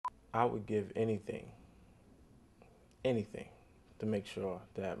I would give anything, anything, to make sure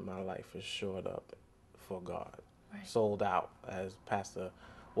that my life is shored up for God. Right. Sold out, as Pastor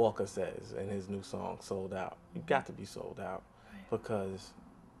Walker says in his new song, Sold Out. You got to be sold out Right. because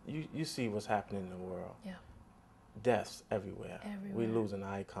you see what's happening in the world. Yeah. Deaths everywhere. We're Everywhere. losing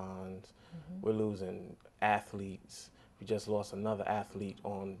icons. We're losing athletes. We just lost another athlete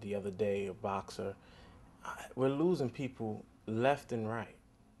on the other day, a boxer. We're losing people left and right.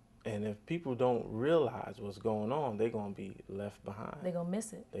 And if people don't realize what's going on, they're going to be left behind. They're going to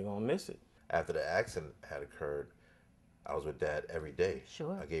miss it. They're going to miss it. After the accident had occurred, I was with Dad every day.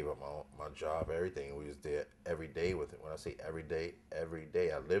 Sure. I gave up my job, everything. We was there every day with him. When I say every day,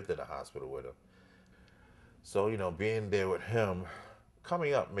 I lived in the hospital with him. So, being there with him,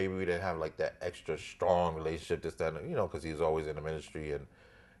 coming up, maybe we didn't have like that extra strong relationship this time, because he was always in the ministry and,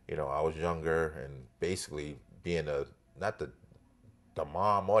 I was younger and basically being not the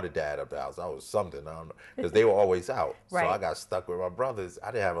mom or the dad of the house. I was something, I don't know, because they were always out. Right. So I got stuck with my brothers.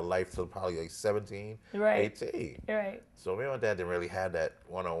 I didn't have a life till probably like 17, Right. 18. Right. So me and my dad didn't really have that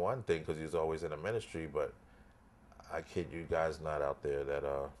one-on-one thing because he was always in the ministry. But I kid you guys not out there that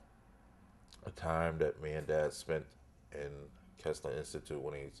a time that me and Dad spent in Kessler Institute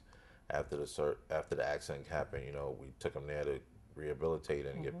when he's after the accident happened, we took him there to rehabilitate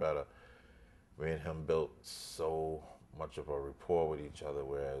and get better. Me and him built so much of a rapport with each other,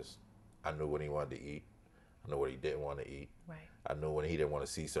 whereas I knew when he wanted to eat, I knew what he didn't want to eat. Right. I knew when he didn't want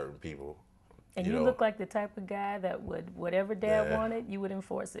to see certain people. And you look like the type of guy that would, whatever Dad wanted, you would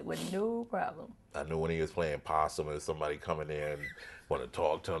enforce it with no problem. I knew when he was playing possum and somebody coming in and want to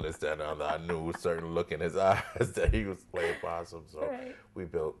talk to him, this, that, and the other. I knew a certain look in his eyes that he was playing possum. So we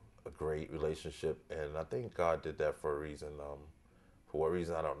built a great relationship, and I think God did that for a reason. For what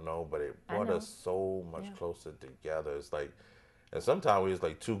reason, I don't know, but it brought us so much closer together. It's like, and sometimes we was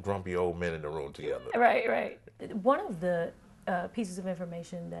like two grumpy old men in the room together. Right, right. One of the pieces of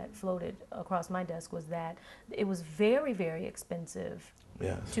information that floated across my desk was that it was very, very expensive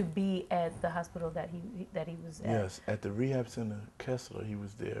to be at the hospital that he was at. Yes, at the rehab center, Kessler, he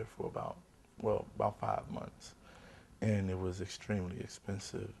was there for about 5 months, and it was extremely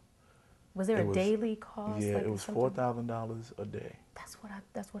expensive. Was there a daily cost? Yeah, like it was $4,000 a day.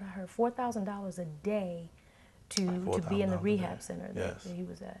 That's what I heard. $4,000 a day to be in the rehab center that he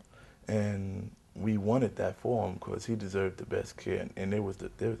was at. And we wanted that for him because he deserved the best care, and that was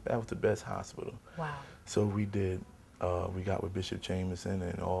the best hospital. Wow. So we did. We got with Bishop Jameson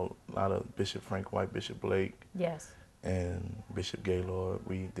and a lot of Bishop Frank White, Bishop Blake. Yes. And Bishop Gaylord.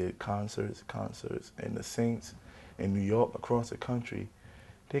 We did concerts, and the saints in New York, across the country,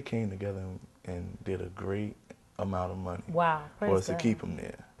 they came together and did a great amount of money for us to keep him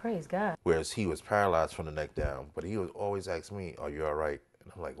there. Praise God. Whereas he was paralyzed from the neck down, but he would always ask me, "Are you all right?"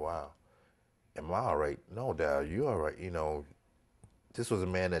 And I'm like, "Wow, am I all right?" "No, Dad, you all right?" This was a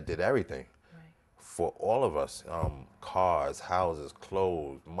man that did everything for all of us: cars, houses,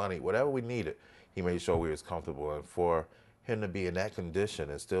 clothes, money, whatever we needed. He made sure we was comfortable, and for him to be in that condition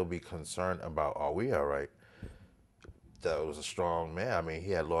and still be concerned about, are we all right? That was a strong man. I mean,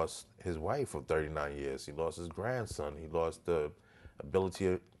 he had lost his wife of 39 years. He lost his grandson. He lost the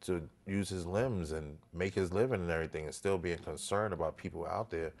ability to use his limbs and make his living and everything, and still being concerned about people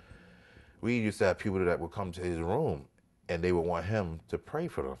out there. We used to have people that would come to his room and they would want him to pray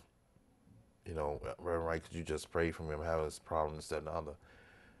for them. Reverend Wright, could you just pray for him having this problem, this, that, and the other?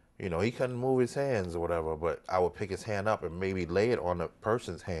 He couldn't move his hands or whatever, but I would pick his hand up and maybe lay it on the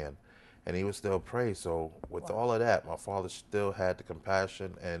person's hand, and he would still pray. So with all of that, my father still had the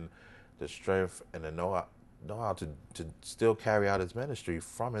compassion and the strength and the know-how to still carry out his ministry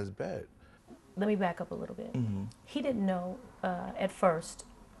from his bed. Let me back up a little bit. He didn't know at first,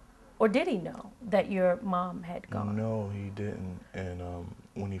 or did he know, that your mom had gone? No, he didn't. And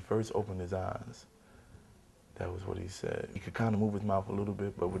when he first opened his eyes, that was what he said. He could kind of move his mouth a little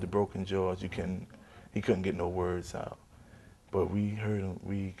bit, but with the broken jaws, he couldn't get no words out. But we heard him,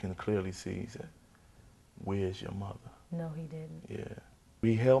 we can clearly see, he said, "Where's your mother?" No, he didn't. Yeah.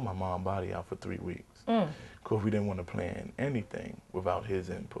 We held my mom's body out for 3 weeks because we didn't want to plan anything without his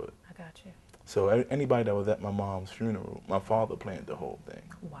input. I got you. So anybody that was at my mom's funeral, my father planned the whole thing.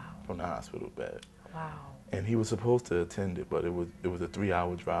 Wow. From the hospital bed. Wow. And he was supposed to attend it, but it was a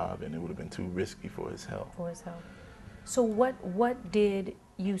 3-hour drive, and it would have been too risky for his health. For his health. So what did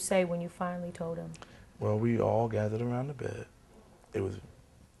you say when you finally told him? Well, we all gathered around the bed.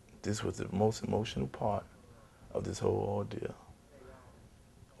 This was the most emotional part of this whole ordeal.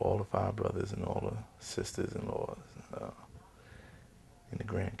 All the 5 brothers and all the sisters-in-laws and the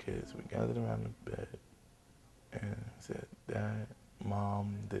grandkids, we gathered around the bed and said, "Dad,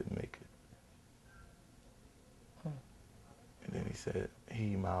 Mom didn't make it. And then he said,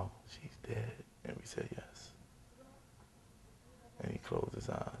 he mouthed, she's dead. And we said, yes. And he closed his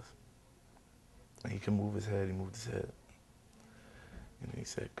eyes. And he could move his head, he moved his head. And he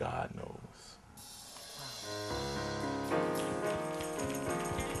said, God knows.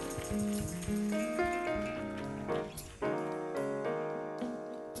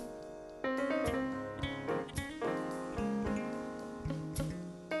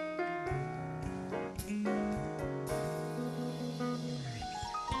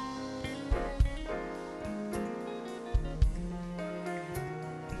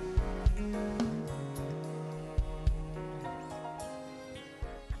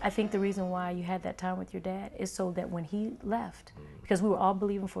 I think the reason why you had that time with your dad is so that when he left, because we were all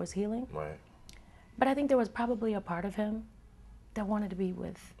believing for his healing, Right. but I think there was probably a part of him that wanted to be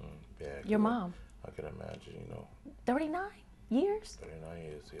with your mom. I can imagine, 39 years? 39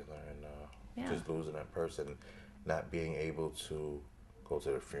 years together, and just losing that person, not being able to go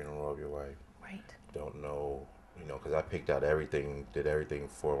to the funeral of your wife. Right. Don't know, because I picked out everything, did everything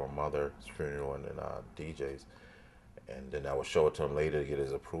for my mother's funeral and then DJs. And then I would show it to him later to get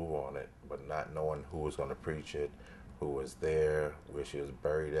his approval on it, but not knowing who was going to preach it, who was there, where she was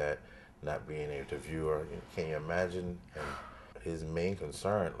buried at, not being able to view her. Can you imagine? And his main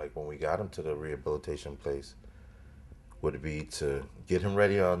concern, like when we got him to the rehabilitation place, would be to get him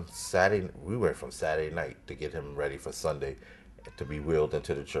ready on Saturday. We went from Saturday night to get him ready for Sunday to be wheeled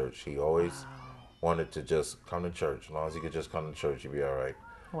into the church. He always wanted to just come to church. As long as he could just come to church, he'd be all right.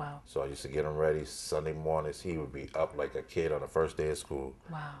 Wow. So I used to get him ready. Sunday mornings, he would be up like a kid on the first day of school.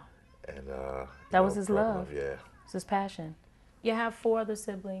 Wow. And that was his love. Yeah. It's his passion. You have 4 other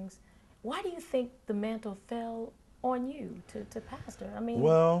siblings. Why do you think the mantle fell on you to pastor? I mean,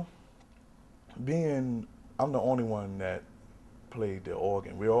 well, I'm the only one that played the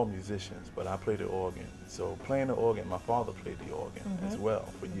organ. We're all musicians, but I play the organ. So playing the organ, my father played the organ as well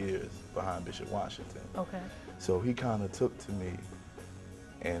for years behind Bishop Washington. Okay. So he kind of took to me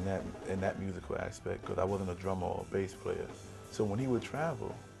in that musical aspect, because I wasn't a drummer or a bass player. So when he would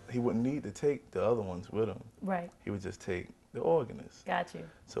travel, he wouldn't need to take the other ones with him. Right. He would just take the organist. Got you.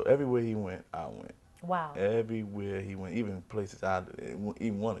 So everywhere he went, I went. Wow. Everywhere he went, even places I didn't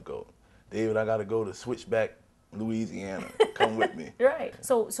even want to go. David, I got to go to Switchback, Louisiana. Come with me. Right.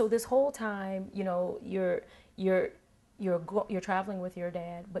 So this whole time, you're traveling with your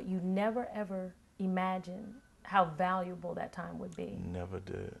dad, but you never ever imagined how valuable that time would be. Never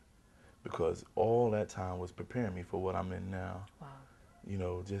did, because all that time was preparing me for what I'm in now.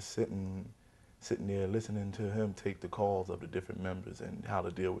 Wow. Just sitting there listening to him take the calls of the different members and how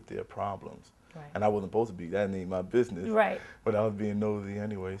to deal with their problems. Right. And I wasn't supposed to be, that ain't my business. Right. But I was being nosy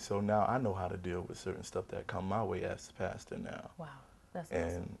anyway. So now I know how to deal with certain stuff that come my way as pastor now. Wow. That's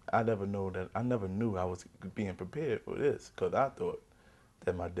and awesome. I never knew I was being prepared for this, because I thought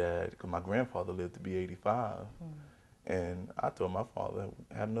that because my grandfather lived to be 85, and I thought my father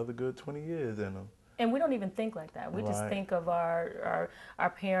had another good 20 years in him. And we don't even think like that. We just think of our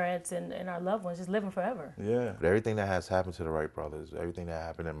parents and our loved ones just living forever. Yeah. But everything that has happened to the Wright brothers, everything that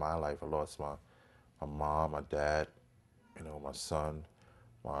happened in my life, I lost my mom, my dad, my son,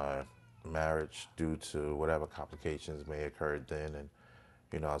 my marriage due to whatever complications may occur then,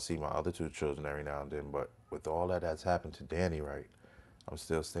 and I see my other 2 children every now and then. But with all that has happened to Danny Wright, I'm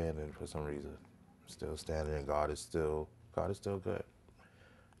still standing for some reason. I'm still standing, and God is still good.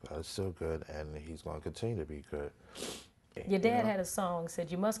 God is still good, and He's going to continue to be good. Your dad had a song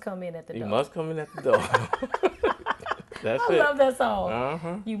said, "You must come in at the door." You must come in at the door. That's I it. love that song.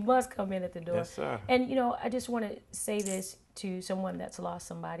 Uh-huh. You must come in at the door. Yes, sir. And I just want to say this to someone that's lost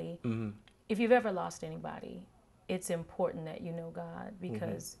somebody. Mm-hmm. If you've ever lost anybody, it's important that you know God,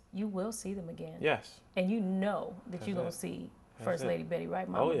 because you will see them again. Yes. And you know that you're going to see First Lady Betty Wright,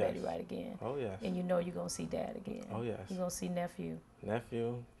 Mama Betty Wright again. Oh, yes. And you know you're going to see Dad again. Oh, yes. You're going to see Nephew.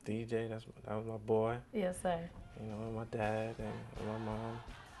 Nephew, DJ, that was my boy. Yes, sir. And my dad and my mom.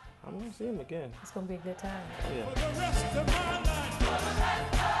 I'm going to see him again. It's going to be a good time. Yeah. For the rest of my